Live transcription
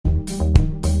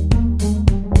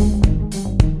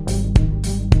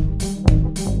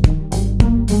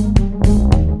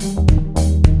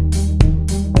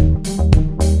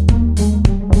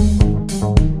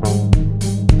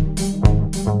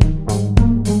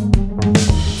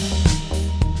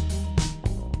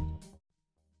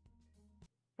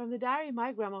the diary of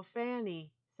my grandma Fanny,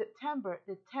 September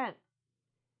the 10th,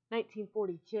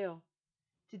 1942.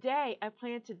 Today I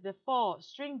planted the fall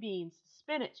string beans,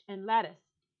 spinach, and lettuce,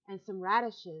 and some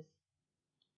radishes.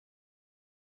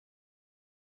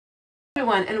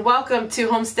 Everyone, and welcome to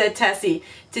Homestead Tessie.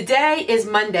 Today is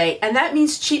Monday, and that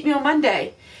means Cheat Meal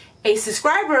Monday. A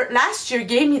subscriber last year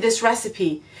gave me this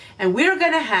recipe, and we're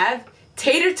going to have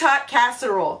tater tot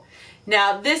casserole.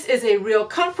 Now, this is a real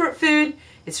comfort food.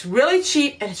 It's really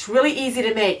cheap and it's really easy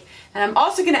to make. And I'm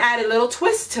also going to add a little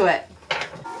twist to it.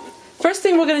 First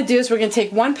thing we're going to do is we're going to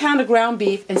take 1 pound of ground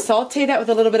beef and saute that with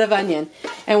a little bit of onion.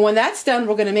 And when that's done,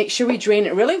 we're going to make sure we drain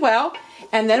it really well.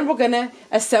 And then we're going to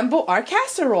assemble our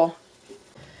casserole.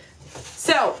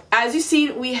 So, as you've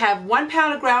seen, we have 1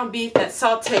 pound of ground beef that's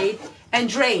sauteed and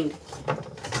drained.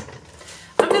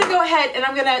 I'm going to go ahead and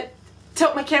I'm going to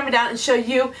tilt my camera down and show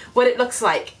you what it looks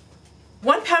like.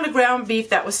 1 pound of ground beef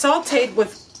that was sauteed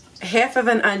with half of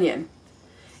an onion.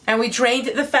 And we drained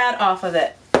the fat off of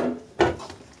it.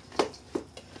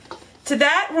 To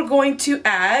that, we're going to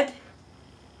add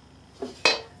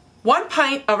 1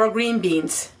 pint of our green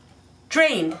beans,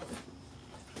 drained.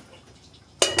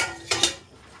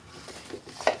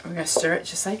 We're going to stir it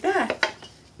just like that.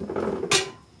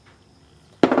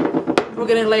 We're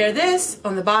going to layer this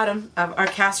on the bottom of our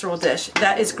casserole dish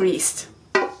that is greased.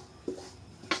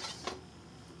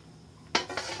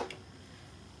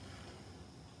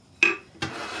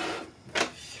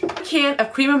 Can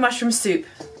of cream of mushroom soup.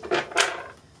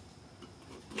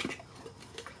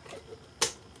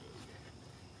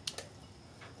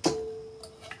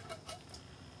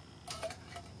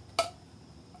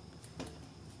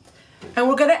 And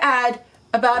we're going to add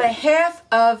about a half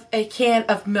of a can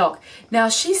of milk. Now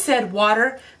she said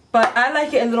water, but I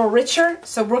like it a little richer,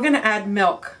 so we're going to add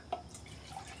milk.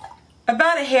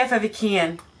 About a half of a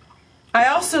can. I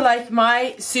also like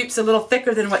my soups a little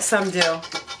thicker than what some do.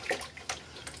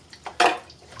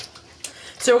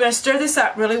 So we're going to stir this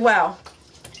up really well.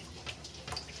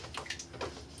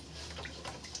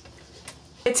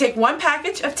 I take 1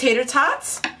 package of tater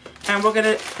tots and we're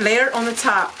going to layer it on the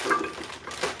top.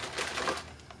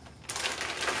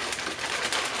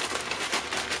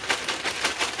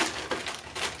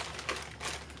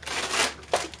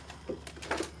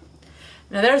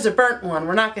 Now there's a burnt one.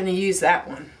 We're not going to use that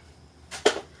one.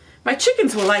 My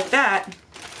chickens will like that.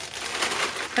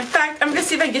 In fact, I'm going to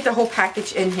see if I can get the whole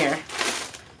package in here.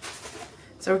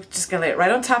 So we're just going to lay it right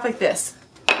on top like this.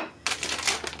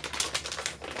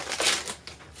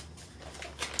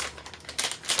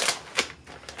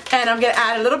 And I'm going to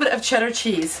add a little bit of cheddar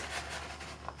cheese.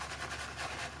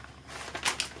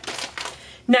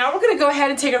 Now we're going to go ahead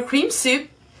and take our cream soup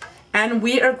and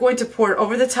we are going to pour it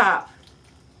over the top.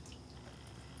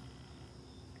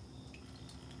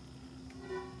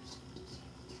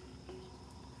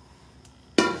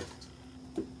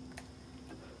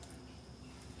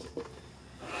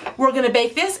 We're going to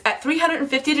bake this at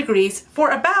 350 degrees for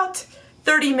about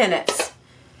 30 minutes.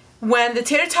 When the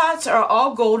tater tots are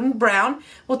all golden brown,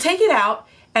 we'll take it out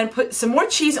and put some more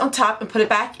cheese on top and put it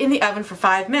back in the oven for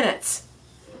 5 minutes.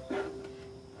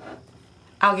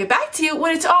 I'll get back to you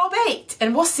when it's all baked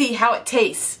and we'll see how it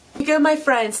tastes. Here you go, my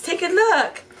friends, take a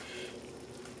look.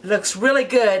 It looks really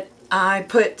good. I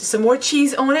put some more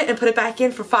cheese on it and put it back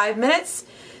in for 5 minutes.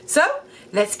 So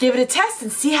let's give it a test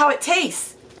and see how it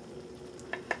tastes.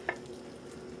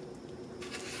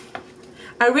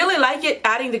 I really like it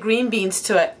adding the green beans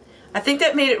to it. I think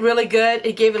that made it really good.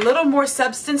 It gave a little more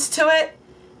substance to it.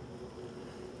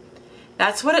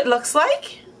 That's what it looks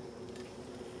like.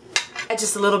 Add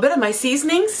just a little bit of my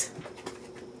seasonings.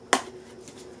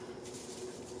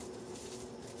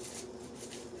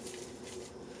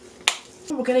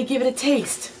 We're going to give it a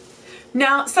taste.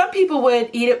 Now, some people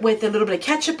would eat it with a little bit of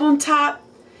ketchup on top.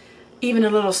 Even a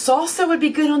little salsa would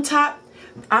be good on top.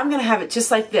 I'm going to have it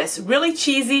just like this. Really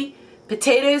cheesy.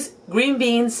 Potatoes, green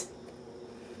beans,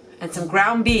 and some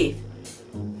ground beef.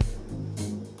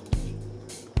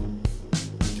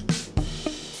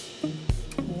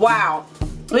 Wow,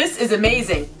 this is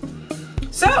amazing.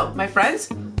 So, my friends,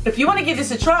 if you want to give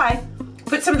this a try,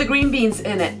 put some of the green beans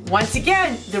in it. Once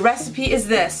again, the recipe is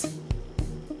this.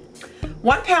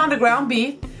 1 pound of ground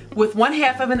beef with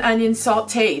 1/2 of an onion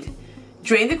sauteed.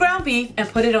 Drain the ground beef and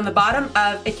put it on the bottom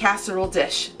of a casserole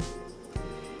dish.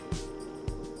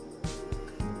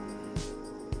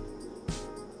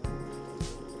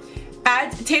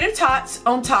 Add tater tots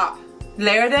on top.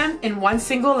 Layer them in one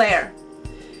single layer.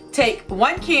 Take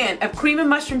 1 can of cream and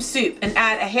mushroom soup and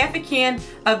add a 1/2 can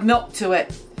of milk to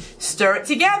it. Stir it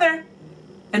together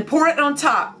and pour it on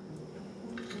top.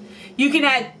 You can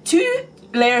add 2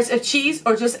 layers of cheese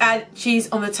or just add cheese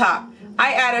on the top.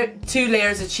 I added 2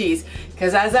 layers of cheese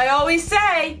because, as I always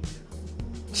say,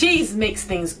 cheese makes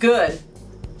things good.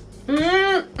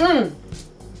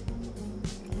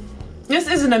 This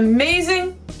is an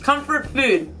amazing comfort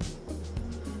food.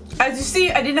 As you see,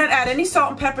 I did not add any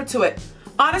salt and pepper to it.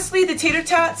 Honestly, the tater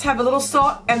tots have a little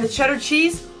salt, and the cheddar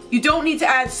cheese, you don't need to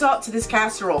add salt to this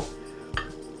casserole.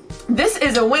 This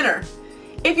is a winner.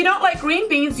 If you don't like green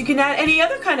beans, you can add any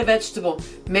other kind of vegetable.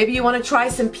 Maybe you want to try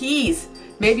some peas.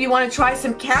 Maybe you want to try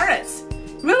some carrots.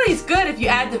 Really, it's good if you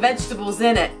add the vegetables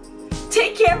in it.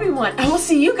 Take care, everyone, and we'll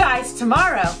see you guys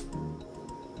tomorrow.